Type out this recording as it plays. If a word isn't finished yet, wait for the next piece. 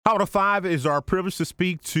Hour 5 is our privilege to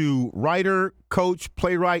speak to writer, coach,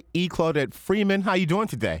 playwright E. Claudette Freeman. How you doing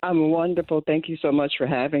today? I'm wonderful. Thank you so much for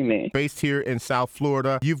having me. Based here in South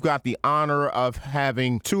Florida, you've got the honor of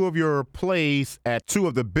having two of your plays at two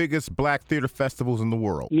of the biggest Black theater festivals in the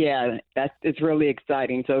world. Yeah, it's really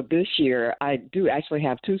exciting. So this year, I do actually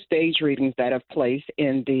have two stage readings that have placed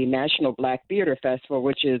in the National Black Theater Festival,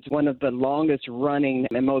 which is one of the longest running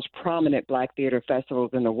and most prominent Black theater festivals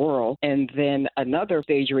in the world. And then another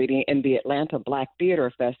stage reading in the Atlanta Black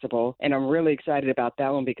Theater Festival. And I'm really excited about that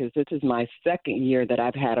one because this is my second year that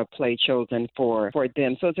I've had a play chosen for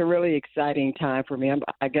them. So it's a really exciting time for me.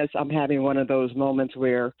 I guess I'm having one of those moments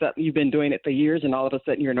where you've been doing it for years and all of a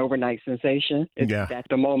sudden you're an overnight sensation. That's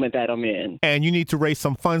the moment that I'm in. And you need to raise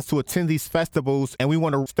some funds to attend these festivals, and we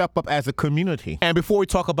want to step up as a community. And before we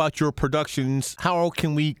talk about your productions, how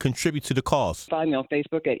can we contribute to the cause? Find me on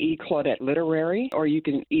Facebook at E. Claudette Literary, or you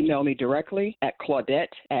can email me directly at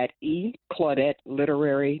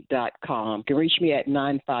Claudette@eclaudetteliterary.com. You can reach me at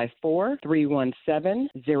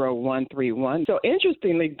 954-317-0131. So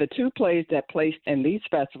interestingly, the two plays that placed in these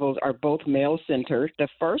festivals are both male-centered. The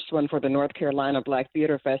first one for the North Carolina Black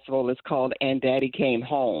Theater Festival is called And Daddy Came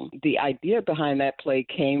Home. The idea behind that play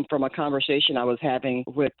came from a conversation I was having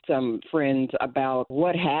with some friends about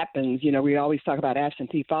what happens. You know, we always talk about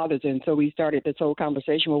absentee fathers, and so we started this whole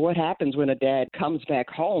conversation, well, what happens when a dad comes back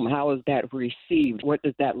home? How is that received? What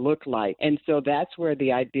does that look like? And so that's where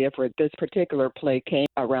the idea for this particular play came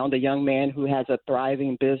around a young man who has a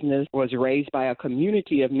thriving business, was raised by a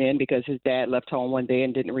community of men because his dad left home one day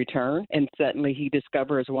and didn't return. And suddenly he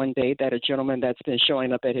discovers one day that a gentleman that's been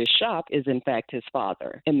showing up at his shop is in fact his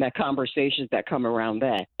father, and the conversations that come around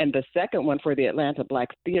that. And the second one for the Atlanta Black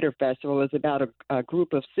Theater Festival is about a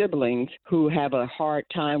group of siblings who have a hard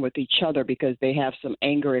time with each other because they have some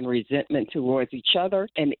anger and resentment towards each other,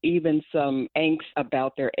 and even some angst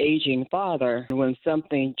about their aging father. When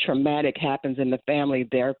something traumatic happens in the family,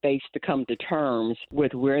 they're faced to come to terms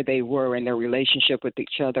with where they were in their relationship with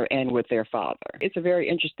each other and with their father. It's a very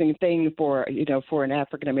interesting thing for an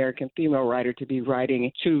African-American female writer to be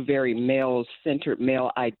writing two very male-centered,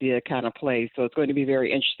 male idea kind of plays. So it's going to be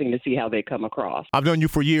very interesting to see how they come across. I've known you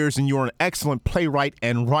for years, and you're an excellent playwright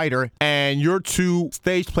and writer, and your two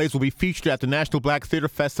stage plays will be featured at the National Black Theater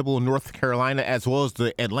Festival in North Carolina, as well as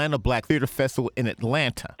the Atlanta Black Theater Festival in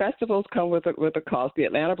Atlanta. Festivals come with a cost. The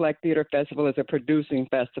Atlanta Black Theater Festival is a producing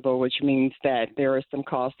festival, which means that there is some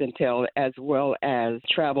cost entailed as well as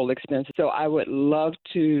travel expenses. So I would love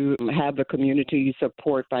to have the community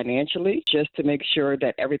support financially just to make sure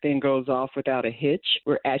that everything goes off without a hitch.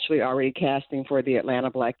 We're actually already casting for the Atlanta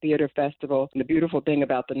Black Theater Festival. And the beautiful thing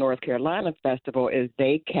about the North Carolina Festival is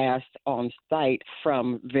they cast on site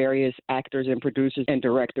from various actors and producers and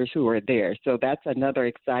directors who are there. So that's another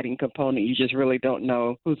exciting component. You just really don't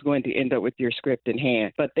know who's going to end up with your script in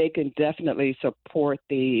hand. But they can definitely support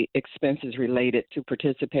the expenses related to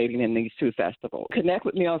participating in these two festivals. Connect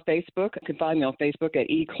with me on Facebook. You can find me on Facebook at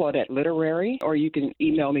E. Claudette Literary, or you can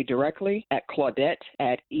email me directly at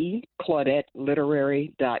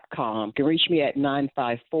Claudette@eclaudetteliterary.com. You can reach me at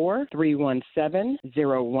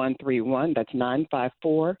 954-317-0131. That's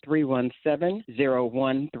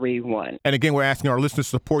 954-317-0131. And again, we're asking our listeners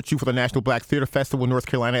to support you for the National Black Theater Festival in North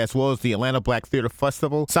Carolina, as well as the Atlanta Black Theater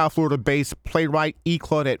Festival. South Florida-based playwright E.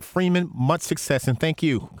 Claudette Freeman, much success and thank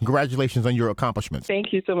you. Congratulations on your accomplishments.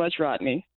 Thank you so much, Rodney.